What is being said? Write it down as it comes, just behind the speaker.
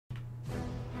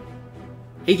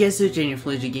Hey guys, so it's Jane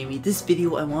from LazerGaming. This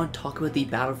video I want to talk about the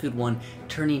Battlefield 1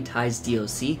 Turning Tides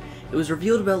DLC. It was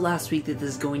revealed about last week that this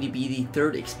is going to be the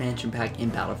third expansion pack in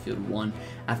Battlefield 1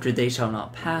 after They Shall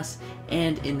Not Pass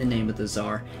and In the Name of the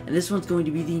Tsar. And this one's going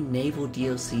to be the naval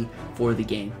DLC for the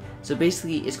game. So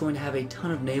basically it's going to have a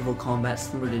ton of naval combat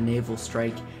similar to Naval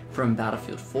Strike from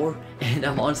Battlefield 4, and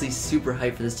I'm honestly super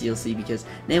hyped for this DLC because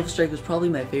Naval Strike was probably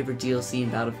my favorite DLC in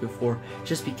Battlefield 4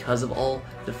 just because of all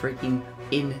the freaking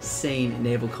insane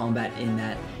naval combat in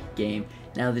that game.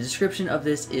 Now the description of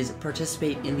this is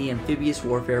participate in the amphibious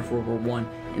warfare of World War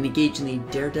I and engage in the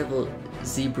Daredevil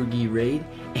Zeebrugge raid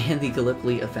and the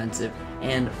Gallipoli offensive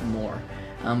and more.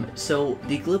 So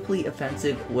the Gallipoli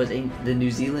offensive was the New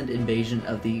Zealand invasion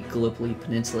of the Gallipoli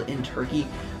Peninsula in Turkey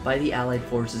by the Allied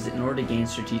forces in order to gain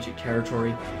strategic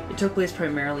territory. It took place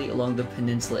primarily along the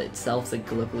peninsula itself, the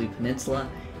Gallipoli Peninsula,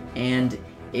 and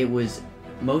it was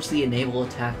mostly a naval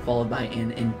attack followed by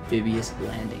an amphibious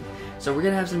landing. So we're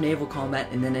going to have some naval combat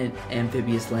and then an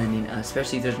amphibious landing,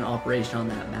 especially if there's an operation on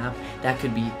that map. That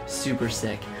could be super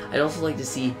sick. I'd also like to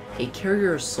see a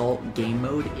carrier assault game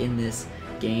mode in this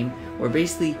game where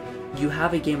basically you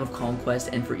have a game of conquest,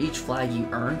 and for each flag you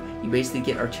earn, you basically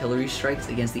get artillery strikes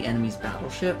against the enemy's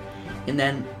battleship, and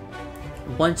then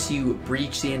once you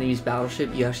breach the enemy's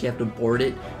battleship, you actually have to board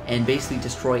it and basically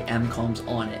destroy MCOMs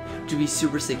on it, which would be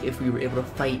super sick if we were able to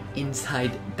fight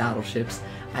inside battleships.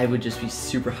 I would just be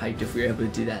super hyped if we were able to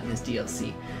do that in this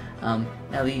DLC.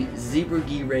 Now the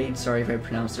Zeebrugge raid, sorry if I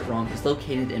pronounced it wrong, is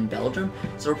located in Belgium,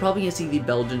 so we're probably going to see the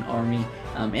Belgian army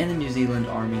and the New Zealand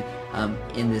army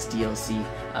in this DLC.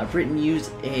 Britain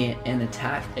used a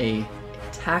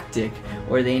tactic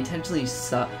where they intentionally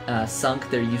sunk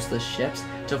their useless ships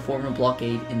to form a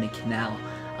blockade in the canal.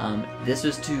 This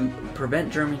was to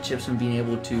prevent German ships from being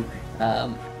able to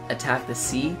attack the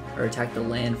sea or attack the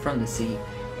land from the sea.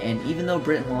 And even though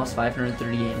Britain lost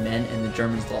 538 men and the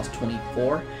Germans lost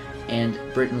 24, and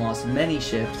Britain lost many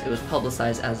ships, it was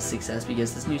publicized as a success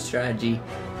because this new strategy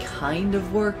kind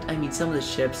of worked. I mean, some of the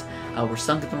ships were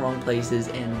sunk in the wrong places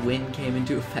and wind came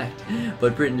into effect,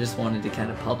 but Britain just wanted to kind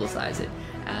of publicize it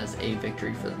as a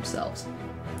victory for themselves.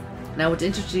 Now what's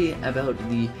interesting about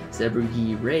the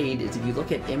Zeebrugge raid is if you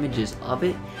look at images of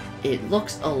it, it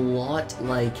looks a lot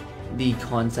like the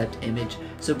concept image.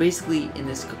 So basically in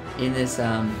this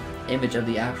image of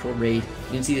the actual raid,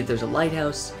 you can see that there's a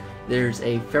lighthouse, there's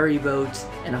a ferry boat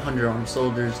and 100 armed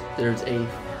soldiers, there's a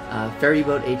ferry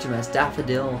boat HMS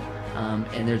Daffodil,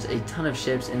 and there's a ton of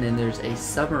ships, and then there's a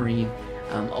submarine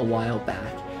a while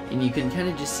back. And you can kind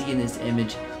of just see in this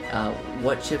image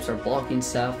what ships are blocking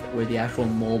stuff, where the actual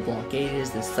mole blockade is,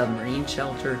 the submarine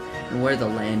shelter, and where the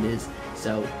land is.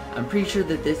 So I'm pretty sure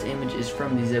that this image is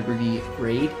from the Zeebrugge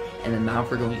raid and the map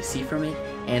we're going to see from it,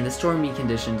 and the stormy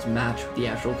conditions match with the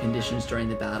actual conditions during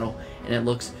the battle, and it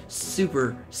looks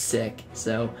super sick.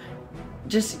 So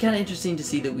just kind of interesting to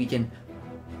see that we can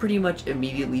pretty much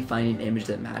immediately find an image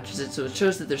that matches it, so it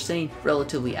shows that they're staying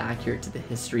relatively accurate to the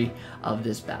history of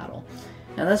this battle.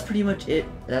 Now that's pretty much it.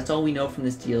 That's all we know from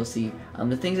this DLC.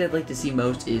 The things I'd like to see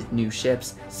most is new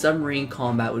ships. Submarine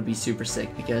combat would be super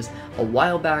sick because a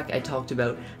while back I talked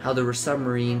about how there were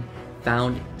submarines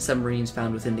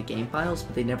found within the game files,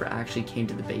 but they never actually came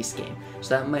to the base game.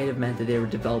 So that might have meant that they were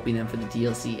developing them for the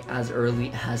DLC as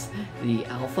early as the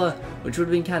alpha, which would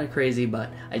have been kind of crazy, but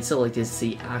I'd still like to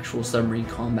see actual submarine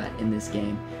combat in this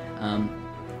game.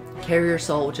 Carrier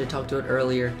assault, which I talked about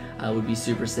earlier, would be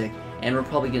super sick, and we're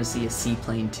probably going to see a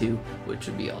seaplane too, which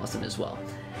would be awesome as well.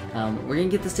 We're going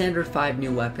to get the standard 5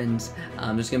 new weapons.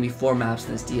 There's going to be 4 maps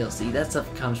in this DLC. That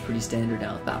stuff comes pretty standard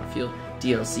now with Battlefield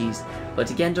DLCs. But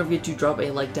again, don't forget to drop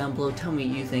a like down below. Tell me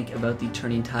what you think about the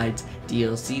Turning Tides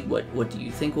DLC. What do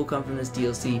you think will come from this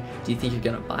DLC? Do you think you're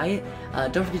going to buy it?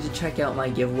 Don't forget to check out my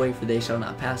giveaway for They Shall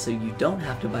Not Pass so you don't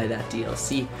have to buy that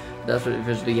DLC. But that's what it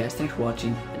is for you guys. Thanks for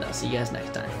watching, and I'll see you guys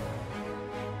next time.